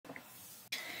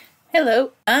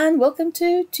Hello and welcome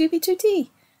to 2B2T.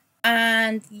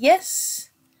 And yes,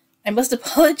 I must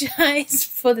apologise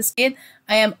for the skin.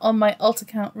 I am on my alt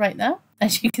account right now,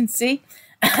 as you can see,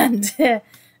 and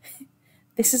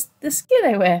this is the skin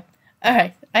I wear.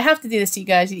 Alright, I have to do this to you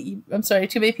guys. I'm sorry,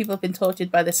 too many people have been tortured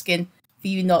by the skin for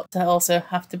you not to also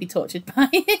have to be tortured by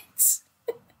it.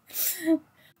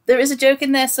 There is a joke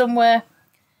in there somewhere.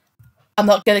 I'm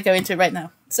not going to go into it right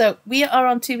now. So we are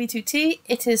on 2B2T.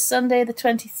 It is Sunday the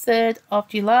 23rd of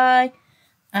July.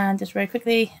 And just very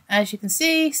quickly, as you can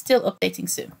see, still updating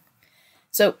soon.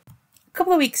 So a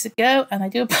couple of weeks ago, and I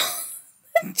do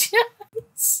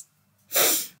apologize.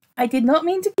 I did not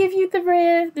mean to give you the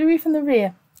roof and the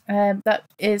rear. That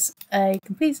is a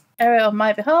complete error on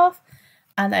my behalf.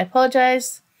 And I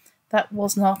apologize. That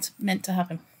was not meant to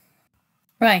happen.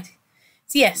 Right.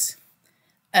 So yes,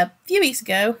 a few weeks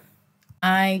ago,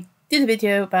 I did a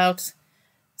video about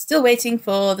still waiting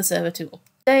for the server to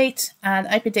update, and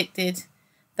I predicted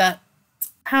that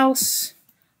Hause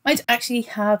might actually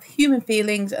have human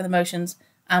feelings and emotions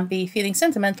and be feeling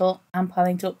sentimental and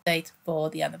planning to update for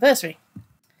the anniversary.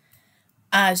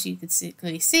 As you could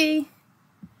clearly see,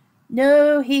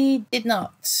 no, he did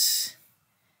not.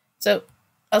 So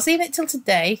I'll leave it till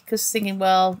today because thinking,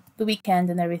 well, the weekend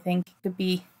and everything could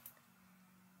be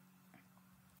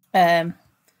planning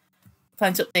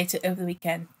to update it over the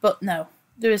weekend, but no,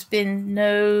 there has been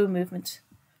no movement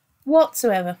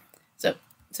whatsoever. So,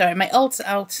 sorry, my alt's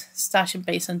out stash and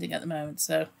base hunting at the moment,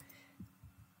 so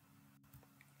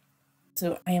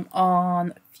I am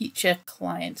on future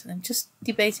client, and I'm just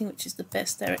debating which is the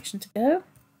best direction to go.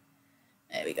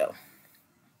 There we go.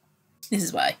 This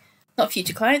is why. Not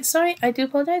future client, sorry, I do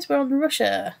apologise, we're on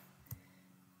Russia.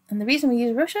 And the reason we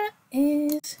use Russia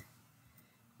is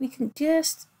we can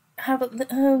just have a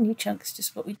little new chunks,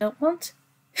 just what we don't want.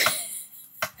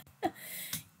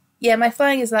 Yeah, my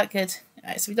flying is that good.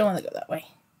 Alright, so we don't want to go that way.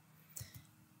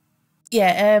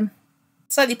 Yeah,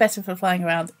 slightly better for flying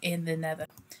around in the nether.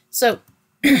 So,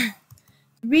 the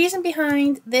reason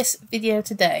behind this video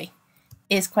today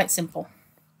is quite simple.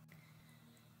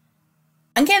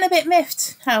 I'm getting a bit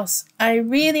miffed, House. I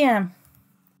really am.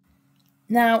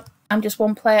 Now, I'm just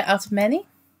one player out of many.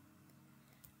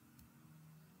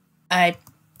 I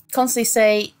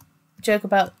constantly joke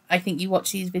about, I think you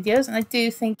watch these videos, and I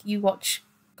do think you watch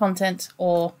content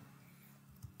or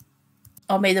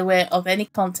are made aware of any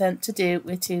content to do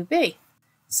with 2B.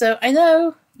 So I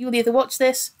know you'll either watch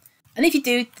this, and if you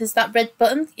do, there's that red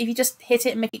button. If you just hit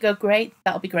it and make it go great,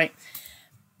 that'll be great.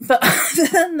 But other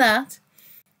than that,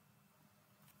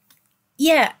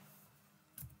 yeah,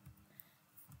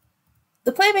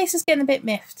 the player base is getting a bit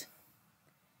miffed.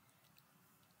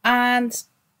 And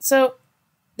so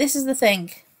this is the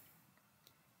thing.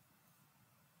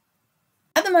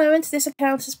 At the moment, this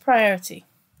account has priority.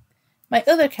 My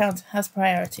other account has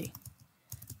priority.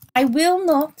 I will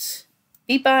not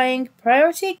be buying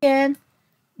priority again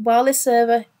while this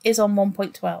server is on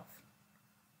 1.12.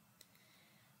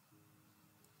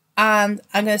 And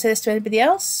I'm going to say this to anybody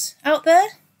else out there.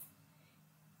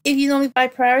 If you normally buy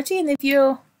priority, and if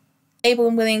you're able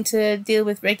and willing to deal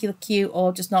with regular queue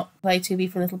or just not play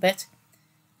 2B for a little bit,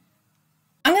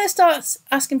 I'm going to start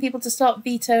asking people to start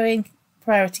vetoing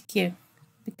priority queue,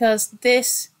 because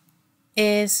this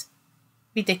is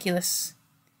ridiculous.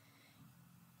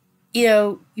 You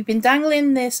know, you've been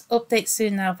dangling this update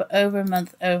soon now for over a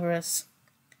month over us.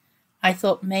 I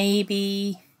thought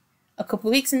maybe a couple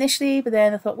of weeks initially, but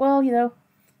then I thought, well, you know,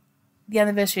 the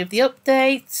anniversary of the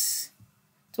update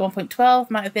to 1.12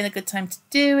 might have been a good time to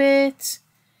do it.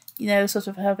 You know, sort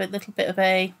of have a little bit of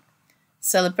a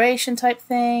celebration type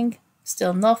thing.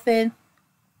 Still nothing.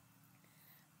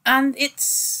 And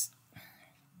it's...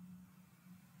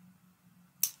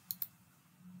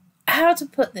 how to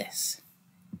put this?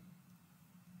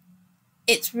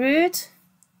 It's rude,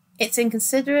 it's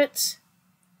inconsiderate,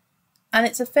 and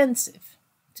it's offensive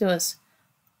to us.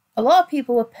 A lot of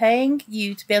people are paying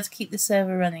you to be able to keep the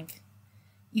server running.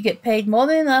 You get paid more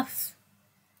than enough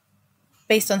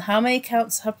based on how many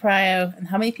accounts have prio and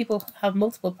how many people have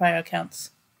multiple prio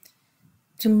accounts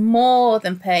to more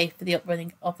than pay for the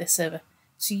uprunning of this server.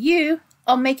 So you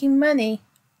are making money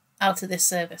out of this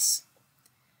service.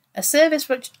 A service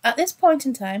which, at this point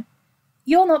in time,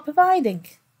 you're not providing.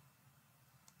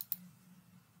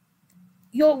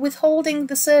 You're withholding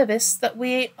the service that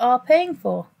we are paying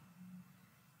for.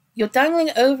 You're dangling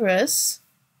over us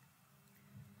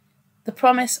the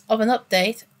promise of an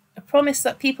update, a promise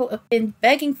that people have been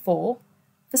begging for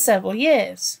several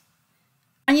years.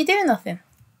 And you're doing nothing.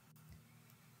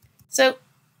 So,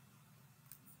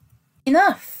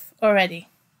 enough already.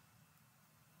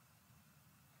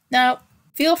 Now,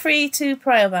 feel free to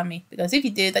prio ban me, because if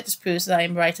you do, that just proves that I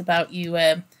am right about you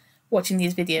watching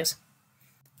these videos.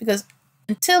 Because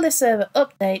until this server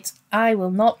updates, I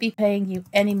will not be paying you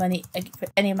any money for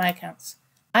any of my accounts.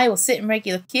 I will sit in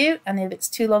regular queue, and if it's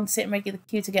too long to sit in regular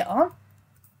queue to get on,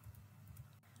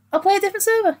 I'll play a different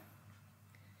server.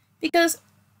 Because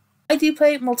I do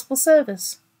play multiple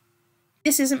servers.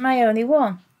 This isn't my only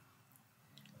one.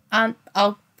 And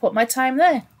I'll put my time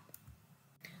there.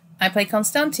 I play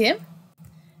Constantium,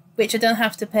 which I don't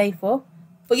have to pay for.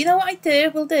 But you know what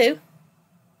will do?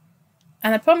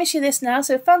 And I promise you this now,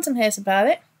 so Phantom hears about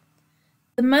it.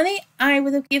 The money I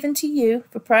would have given to you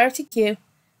for priority queue,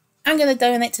 I'm going to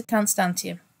donate to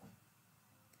Constantium.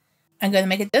 I'm going to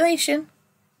make a donation,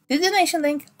 the donation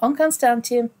link on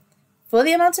Constantium, for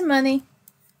the amount of money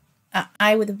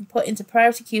I would have put into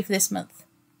priority queue for this month.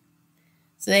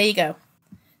 So there you go.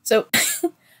 So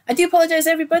I do apologise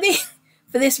everybody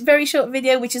for this very short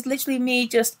video, which is literally me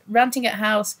just ranting at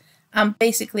House and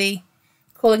basically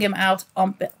calling him out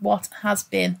on what has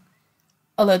been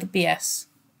a load of BS.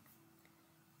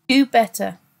 Do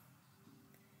better.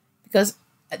 Because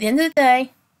at the end of the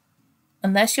day,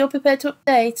 unless you're prepared to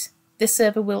update, this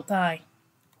server will die.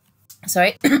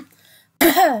 Sorry.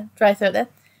 Dry throat there.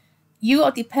 You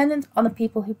are dependent on the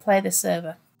people who play this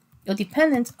server. You're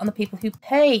dependent on the people who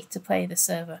pay to play this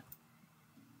server.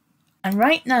 And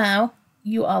right now,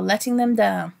 you are letting them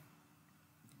down.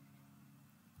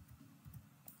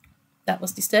 That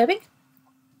was disturbing.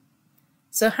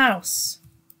 So House,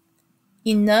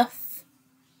 enough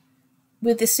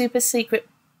with the super secret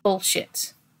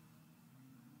bullshit.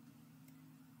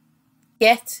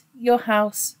 Get your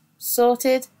house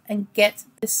sorted and get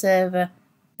the server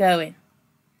going.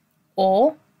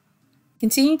 Or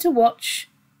continue to watch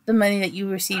the money that you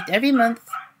received every month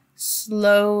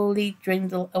slowly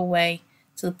dwindle away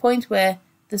to the point where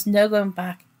there's no going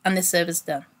back and the server's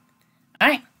done.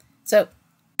 Alright, so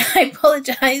I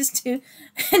apologise to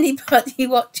anybody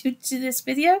watching this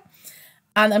video,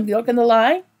 and I'm not going to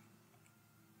lie,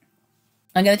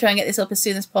 I'm going to try and get this up as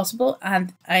soon as possible,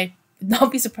 and I would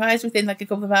not be surprised within like a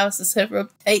couple of hours the server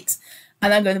updates,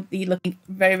 and I'm going to be looking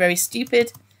very, very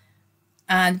stupid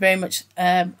and very much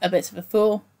a bit of a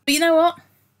fool. But you know what?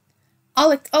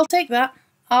 I'll take that.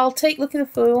 I'll take looking a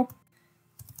fool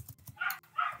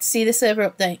to see the server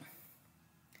update.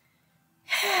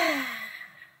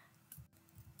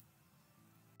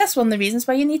 That's one of the reasons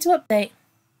why you need to update.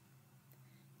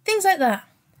 Things like that.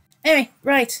 Anyway,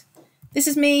 right. This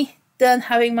is me done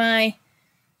having my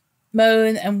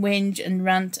moan and whinge and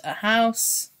rant at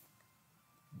House.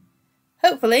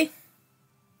 Hopefully,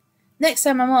 next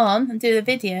time I'm on and do the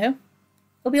video,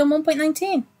 it'll be on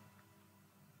 1.19.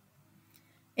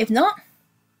 If not,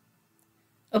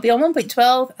 it'll be on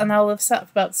 1.12 and I'll have sat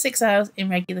for about 6 hours in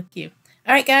regular queue.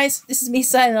 Alright guys, this is me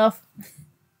signing off.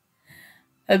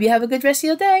 Hope you have a good rest of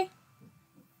your day.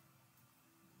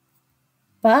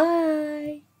 Bye.